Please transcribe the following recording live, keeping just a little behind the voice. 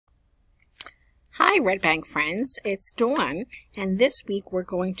Hi Red Bank friends, it's Dawn, and this week we're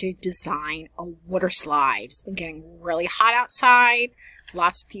going to design a water slide. It's been getting really hot outside.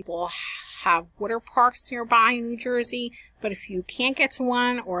 Lots of people have water parks nearby in New Jersey, but if you can't get to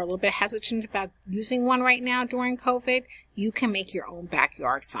one or a little bit hesitant about using one right now during COVID, you can make your own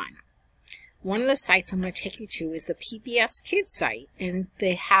backyard fun. One of the sites I'm going to take you to is the PBS Kids site, and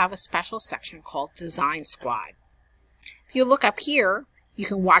they have a special section called Design Squad. If you look up here, you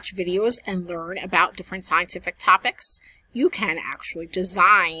can watch videos and learn about different scientific topics. You can actually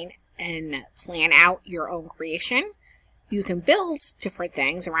design and plan out your own creation. You can build different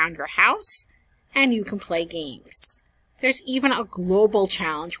things around your house, and you can play games. There's even a global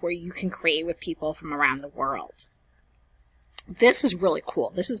challenge where you can create with people from around the world. This is really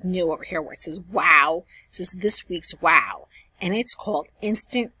cool. This is new over here where it says wow. It says this week's wow, and it's called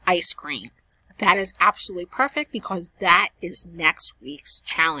Instant Ice Cream. That is absolutely perfect because that is next week's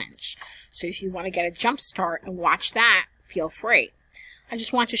challenge. So if you want to get a jump start and watch that, feel free. I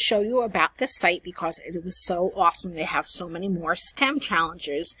just want to show you about this site because it was so awesome. They have so many more STEM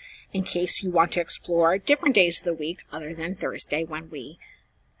challenges in case you want to explore different days of the week other than Thursday when we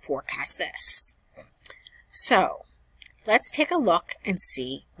forecast this. So let's take a look and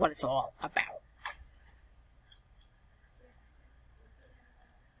see what it's all about.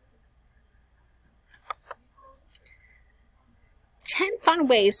 10 fun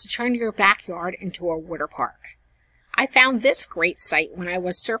ways to turn your backyard into a water park. I found this great site when I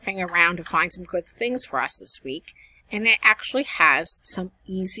was surfing around to find some good things for us this week, and it actually has some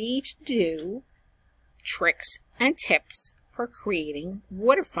easy to do tricks and tips for creating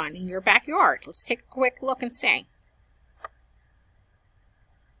water fun in your backyard. Let's take a quick look and see.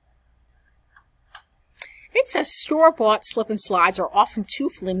 It says store-bought slip and slides are often too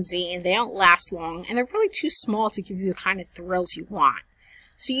flimsy and they don't last long, and they're really too small to give you the kind of thrills you want.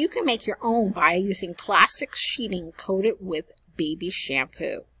 So you can make your own by using plastic sheeting coated with baby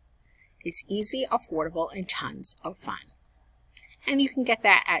shampoo. It's easy, affordable, and tons of fun. And you can get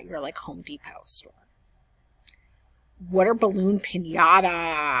that at your Home Depot store. Water balloon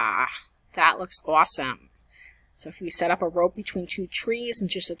piñata. That looks awesome. So if you set up a rope between two trees and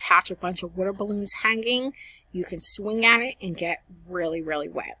just attach a bunch of water balloons hanging, you can swing at it and get really, really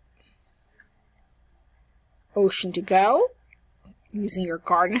wet. Ocean to go, using your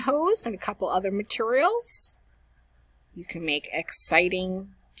garden hose and a couple other materials. You can make an exciting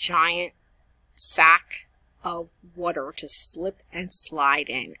giant sack of water to slip and slide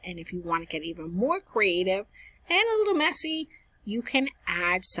in. And if you want to get even more creative and a little messy, you can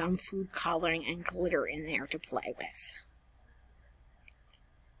add some food coloring and glitter in there to play with.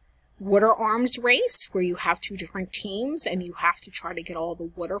 Water arms race, where you have two different teams and you have to try to get all the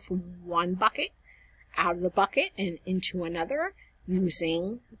water from one bucket out of the bucket and into another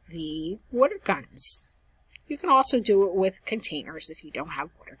using the water guns. You can also do it with containers if you don't have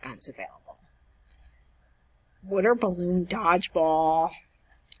water guns available. Water balloon dodgeball.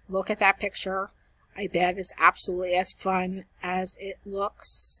 Look at that picture. I bet it's absolutely as fun as it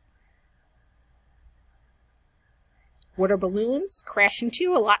looks. Water balloons crash into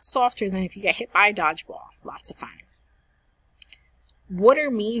you a lot softer than if you get hit by a dodgeball. Lots of fun.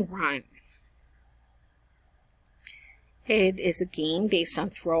 Water Me Run. It is a game based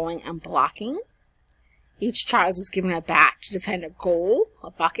on throwing and blocking. Each child is given a bat to defend a goal,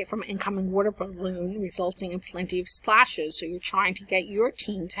 a bucket from an incoming water balloon, resulting in plenty of splashes. So you're trying to get your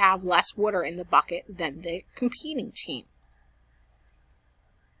team to have less water in the bucket than the competing team.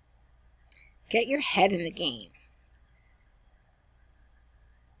 Get your head in the game.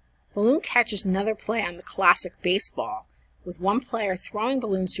 Balloon catch is another play on the classic baseball, with one player throwing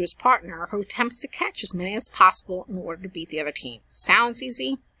balloons to his partner who attempts to catch as many as possible in order to beat the other team. Sounds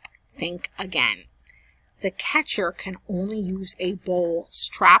easy? Think again. The catcher can only use a bowl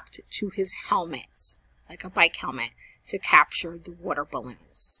strapped to his helmet, like a bike helmet, to capture the water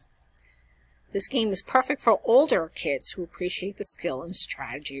balloons. This game is perfect for older kids who appreciate the skill and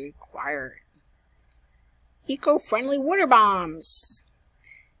strategy required. Eco-friendly water bombs.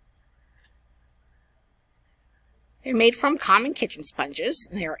 They're made from common kitchen sponges,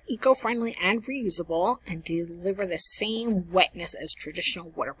 and they are eco-friendly and reusable and deliver the same wetness as traditional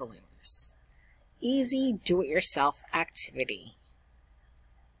water balloons. Easy do-it-yourself activity.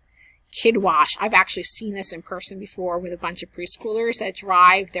 Kid Wash. I've actually seen this in person before with a bunch of preschoolers that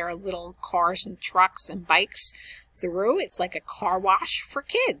drive their little cars and trucks and bikes through. It's like a car wash for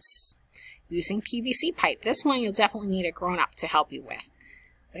kids using PVC pipe. This one you'll definitely need a grown-up to help you with,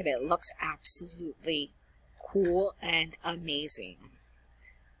 but it looks absolutely cool and amazing.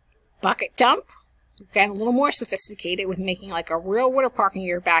 Bucket dump. Getting a little more sophisticated with making like a real water park in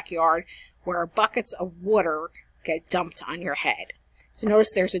your backyard where buckets of water get dumped on your head. So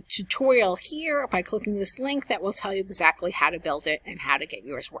notice there's a tutorial here by clicking this link that will tell you exactly how to build it and how to get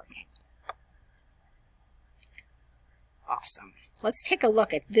yours working. Awesome. Let's take a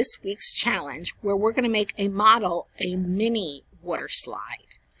look at this week's challenge where we're going to make a mini water slide.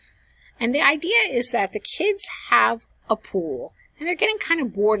 And the idea is that the kids have a pool and they're getting kind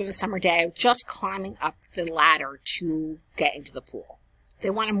of bored in the summer day of just climbing up the ladder to get into the pool. They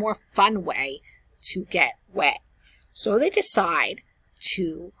want a more fun way to get wet. So they decide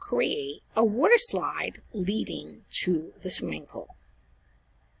to create a water slide leading to the swimming pool.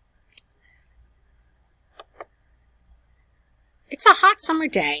 It's a hot summer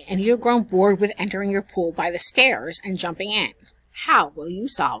day and you've grown bored with entering your pool by the stairs and jumping in. How will you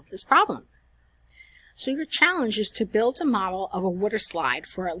solve this problem? So your challenge is to build a model of a water slide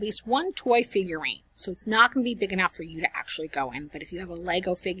for at least one toy figurine. So it's not going to be big enough for you to actually go in, but if you have a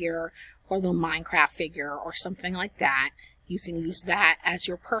Lego figure or a little Minecraft figure or something like that, you can use that as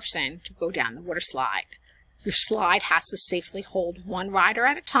your person to go down the water slide. Your slide has to safely hold one rider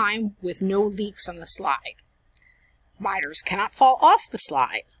at a time with no leaks on the slide. Riders cannot fall off the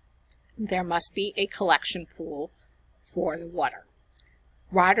slide. There must be a collection pool for the water.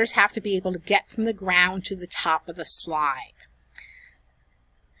 Riders have to be able to get from the ground to the top of the slide.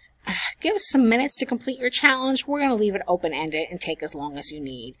 Give us some minutes to complete your challenge. We're going to leave it open-ended and take as long as you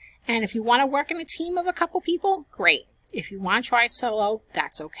need. And if you want to work in a team of a couple people, great. If you want to try it solo,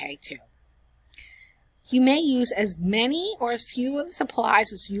 that's okay too. You may use as many or as few of the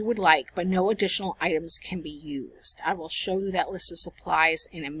supplies as you would like, but no additional items can be used. I will show you that list of supplies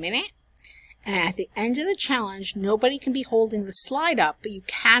in a minute. And at the end of the challenge, nobody can be holding the slide up, but you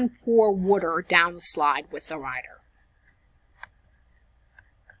can pour water down the slide with the rider.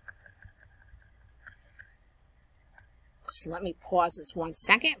 So let me pause this 1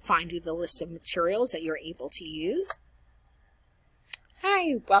 second, find you the list of materials that you're able to use.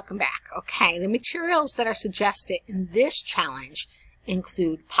 Hi, welcome back. Okay, the materials that are suggested in this challenge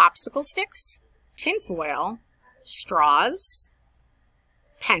include popsicle sticks, tinfoil, straws,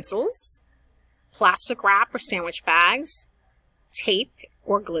 pencils, plastic wrap or sandwich bags, tape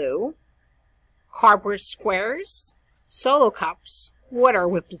or glue, cardboard squares, solo cups, water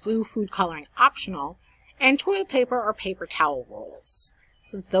with blue food coloring optional, and toilet paper or paper towel rolls.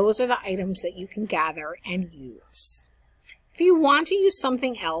 So those are the items that you can gather and use. If you want to use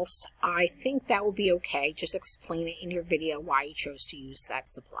something else, I think that will be okay. Just explain it in your video why you chose to use that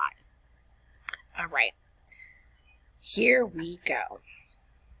supply. All right, here we go.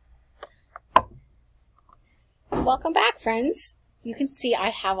 Welcome back, friends. You can see I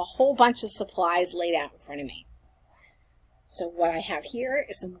have a whole bunch of supplies laid out in front of me. So what I have here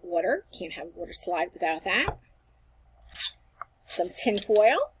is some water. Can't have a water slide without that. Some tin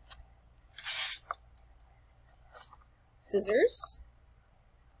foil. Scissors.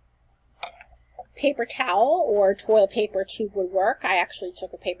 Paper towel or toilet paper tube would work. I actually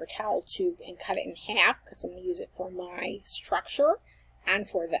took a paper towel tube and cut it in half because I'm going to use it for my structure and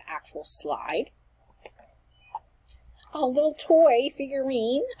for the actual slide. A little toy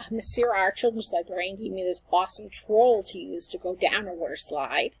figurine. Miss Sarah, our children's librarian, gave me this awesome troll to use to go down a water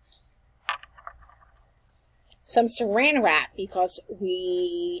slide. Some saran wrap, because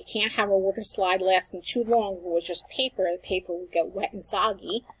we can't have a water slide lasting too long. If it was just paper, the paper would get wet and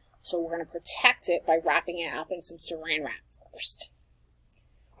soggy. So we're going to protect it by wrapping it up in some saran wrap first.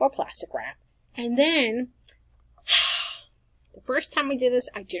 Or plastic wrap. And then, the first time we did this,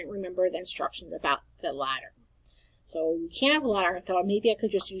 I didn't remember the instructions about the ladder. So we can't have a ladder. I thought maybe I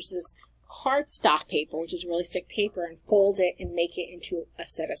could just use this cardstock paper, which is really thick paper, and fold it and make it into a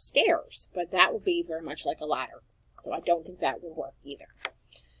set of stairs. But that would be very much like a ladder. So I don't think that will work either.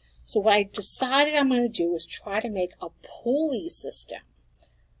 So what I decided I'm going to do is try to make a pulley system.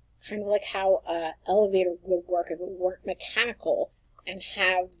 Kind of like how an elevator would work if it weren't mechanical. And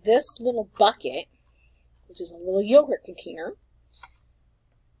have this little bucket, which is a little yogurt container,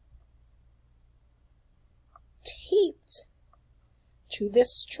 taped to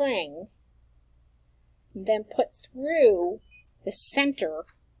this string, and then put through the center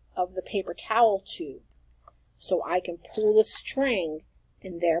of the paper towel tube so I can pull the string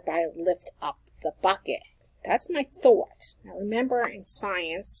and thereby lift up the bucket. That's my thought. Now remember, in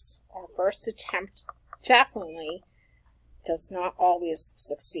science, our first attempt definitely does not always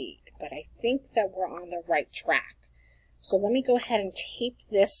succeed, but I think that we're on the right track. So let me go ahead and tape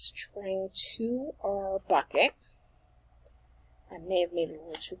this string to our bucket. I may have made it a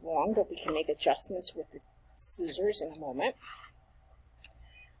little too long, but we can make adjustments with the scissors in a moment.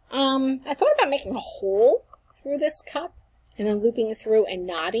 I thought about making a hole through this cup and then looping it through and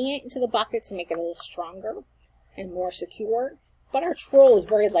knotting it into the bucket to make it a little stronger and more secure. But our troll is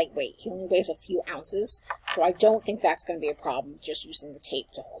very lightweight. He only weighs a few ounces, so I don't think that's going to be a problem just using the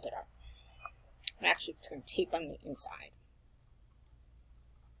tape to hold it up. I'm actually going to tape on the inside.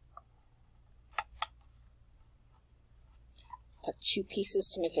 Put 2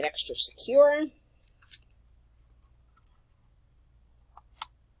 pieces to make it extra secure.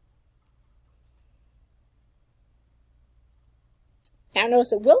 Now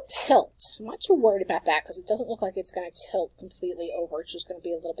notice it will tilt. I'm not too worried about that because it doesn't look like it's going to tilt completely over. It's just going to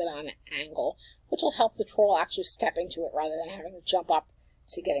be a little bit on an angle, which will help the troll actually step into it rather than having to jump up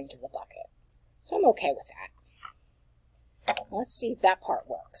to get into the bucket. So I'm okay with that. Let's see if that part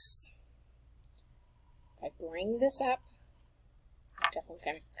works. If I bring this up, I'm definitely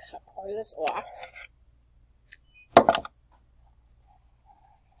going to cut part of this off.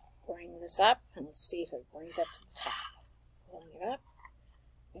 Bring this up, and let's see if it brings up to the top. Pulling it up.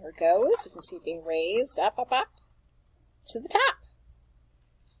 There it goes. You can see it being raised up, up, up to the top.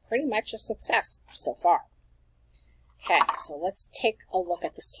 Pretty much a success so far. Okay, so let's take a look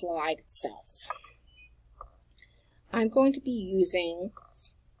at the slide itself. I'm going to be using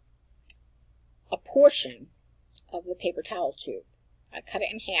a portion of the paper towel tube. I cut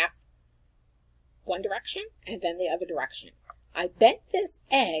it in half, one direction and then the other direction. I bent this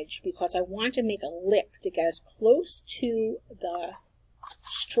edge because I want to make a lip to get as close to the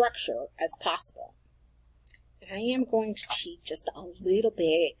structure as possible. And I am going to cheat just a little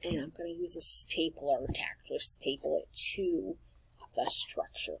bit, and I'm going to use a stapler to actually staple it to the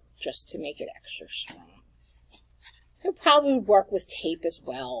structure just to make it extra strong. It probably would work with tape as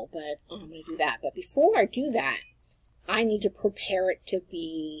well, but I'm going to do that. But before I do that, I need to prepare it to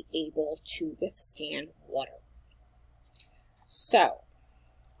be able to withstand water. So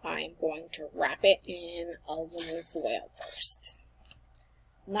I'm going to wrap it in aluminum foil first.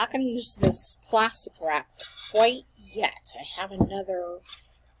 I'm not going to use this plastic wrap quite yet. I have another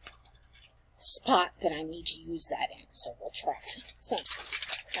spot that I need to use that in, so we'll try it. So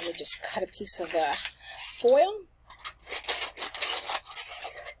I'm going to just cut a piece of the foil.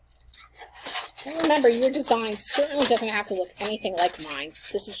 And remember, your design certainly doesn't have to look anything like mine.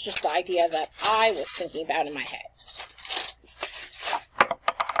 This is just the idea that I was thinking about in my head.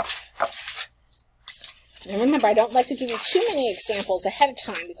 And remember, I don't like to give you too many examples ahead of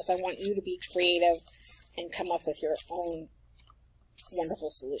time because I want you to be creative and come up with your own wonderful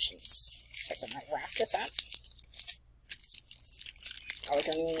solutions. Okay, so I'm going to wrap this up. Oh, I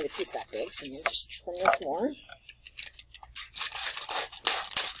don't even need a piece that big, so I'm going to just trim this more.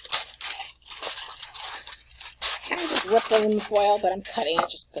 I kind of just rip the aluminum foil, but I'm cutting it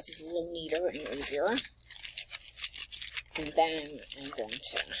just because it's a little neater and easier. And then I'm going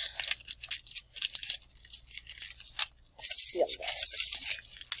to seal this.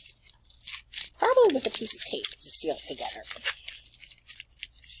 Probably with a piece of tape to seal it together.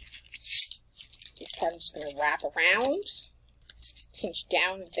 This part I'm just going to wrap around, pinch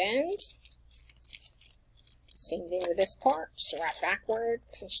down and bend. Same thing with this part, just wrap backward,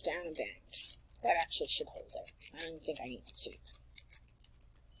 pinch down and bend. That actually should hold it. I don't even think I need the tape.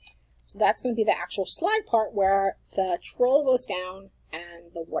 So that's going to be the actual slide part where the troll goes down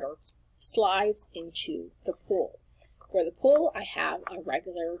and the water slides into the pool. For the pool, I have a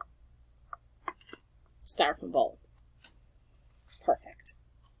regular styrofoam bowl. Perfect.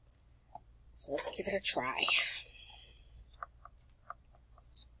 So let's give it a try.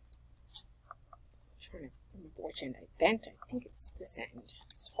 I'm trying to remember which end I bent. I think it's this end.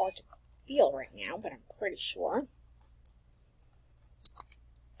 It's hard to feel right now, but I'm pretty sure.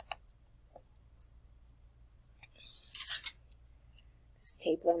 This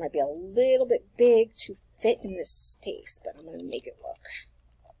stapler might be a little bit big to fit in this space, but I'm going to make it work.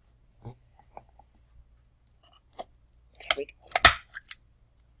 There we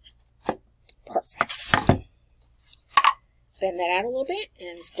go. Perfect. Bend that out a little bit,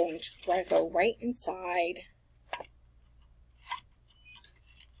 and it's going to go right inside.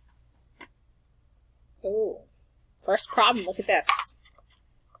 Oh, first problem, look at this.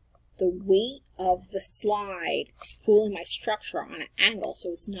 The weight of the slide is pulling my structure on an angle,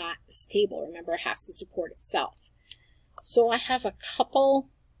 so it's not stable. Remember, it has to support itself. So I have a couple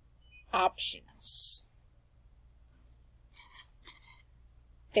options.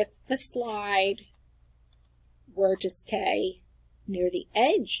 If the slide were to stay near the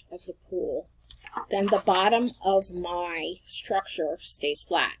edge of the pool, then the bottom of my structure stays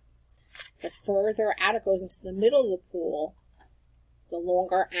flat. The further out it goes into the middle of the pool, the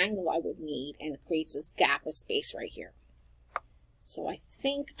longer angle I would need, and it creates this gap of space right here. So I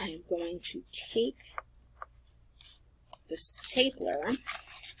think I'm going to take the stapler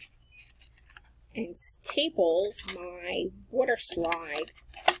and staple my water slide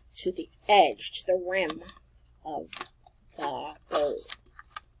to the edge, to the rim of the bowl.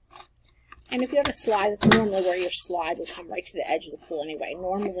 And if you have a slide, that's normally where your slide would come right to the edge of the pool anyway.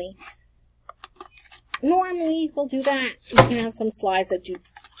 Normally we'll do that. You can have some slides that do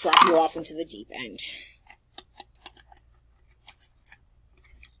drop you off into the deep end.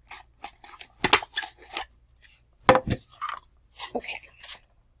 Okay,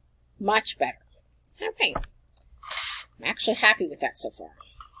 much better. All right, I'm actually happy with that so far.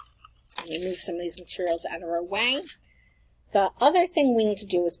 Let me move some of these materials out of our way. The other thing we need to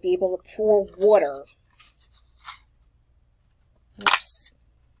do is be able to pour water. Oops,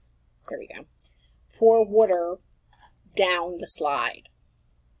 there we go. Pour water down the slide.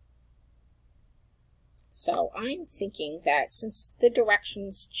 So I'm thinking that since the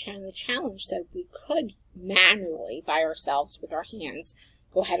directions the challenge said we could manually by ourselves with our hands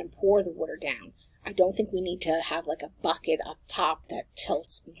go ahead and pour the water down. I don't think we need to have like a bucket up top that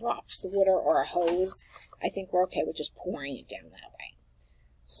tilts and drops the water or a hose. I think we're okay with just pouring it down that way.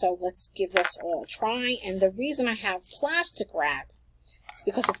 So let's give this all a try. And the reason I have plastic wrap is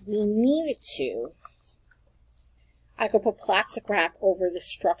because if we needed to, I could put plastic wrap over the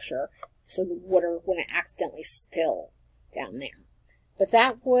structure so the water wouldn't accidentally spill down there. But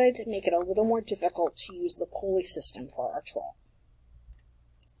that would make it a little more difficult to use the pulley system for our troll.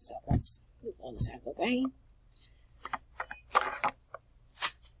 So let's move all this out of the way.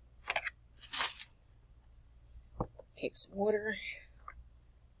 Take some water.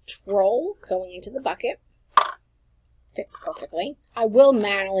 Troll going into the bucket. Fits perfectly. I will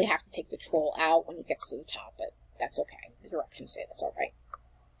manually have to take the troll out when it gets to the top, but that's okay. The directions say that's all right.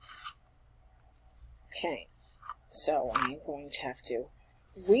 Okay, so I'm going to have to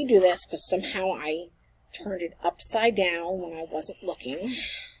redo this because somehow I turned it upside down when I wasn't looking.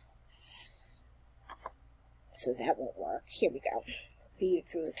 So that won't work. Here we go. Feed it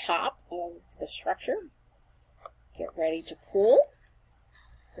through the top of the structure. Get ready to pull.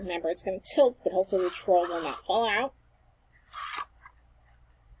 Remember, it's going to tilt, but hopefully the troll will not fall out.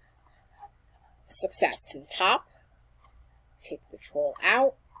 Success to the top. Take the troll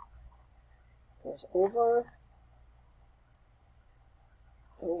out. Goes over.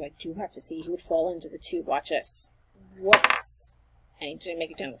 Oh, I do have to see. He would fall into the tube. Watch this. Whoops. And he didn't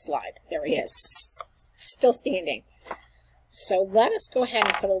make it down the slide. There he is. Still standing. So let us go ahead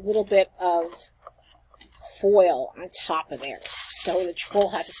and put a little bit of foil on top of there so the troll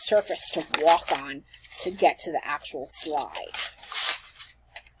has a surface to walk on to get to the actual slide.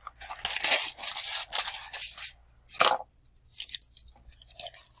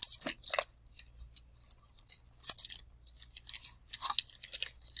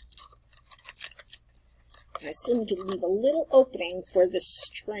 I still need to leave a little opening for the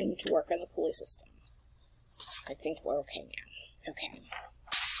string to work on the pulley system. I think we're okay now. Okay.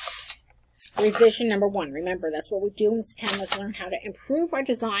 Revision number 1. Remember, that's what we do in STEM is learn how to improve our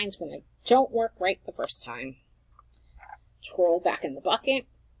designs when they don't work right the first time. Troll back in the bucket.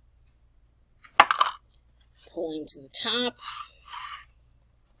 Pulling to the top.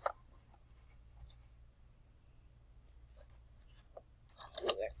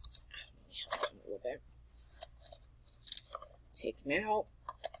 Take him out.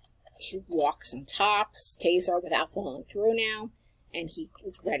 He walks on top, stays there without falling through now, and he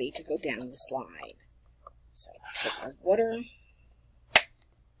is ready to go down the slide. So take our water.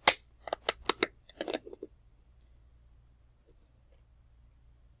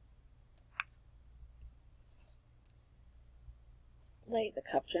 Lay the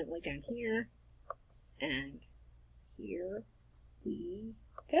cup gently down here, and here we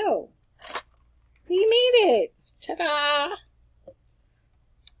go. We made it! Ta-da!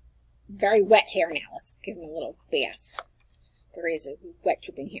 Very wet hair now. Let's give him a little bath. There is a wet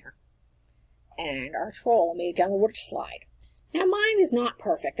dripping hair. And our troll made it down the water slide. Now mine is not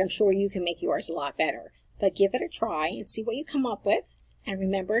perfect. I'm sure you can make yours a lot better. But give it a try and see what you come up with. And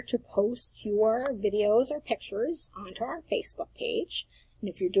remember to post your videos or pictures onto our Facebook page. And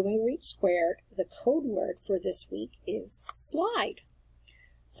if you're doing Read Squared, the code word for this week is slide.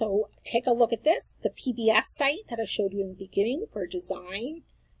 So take a look at this, the PBS site that I showed you in the beginning for design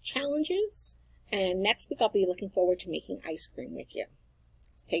challenges. And next week I'll be looking forward to making ice cream with you.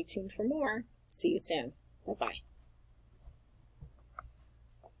 Stay tuned for more. See you soon. Bye-bye.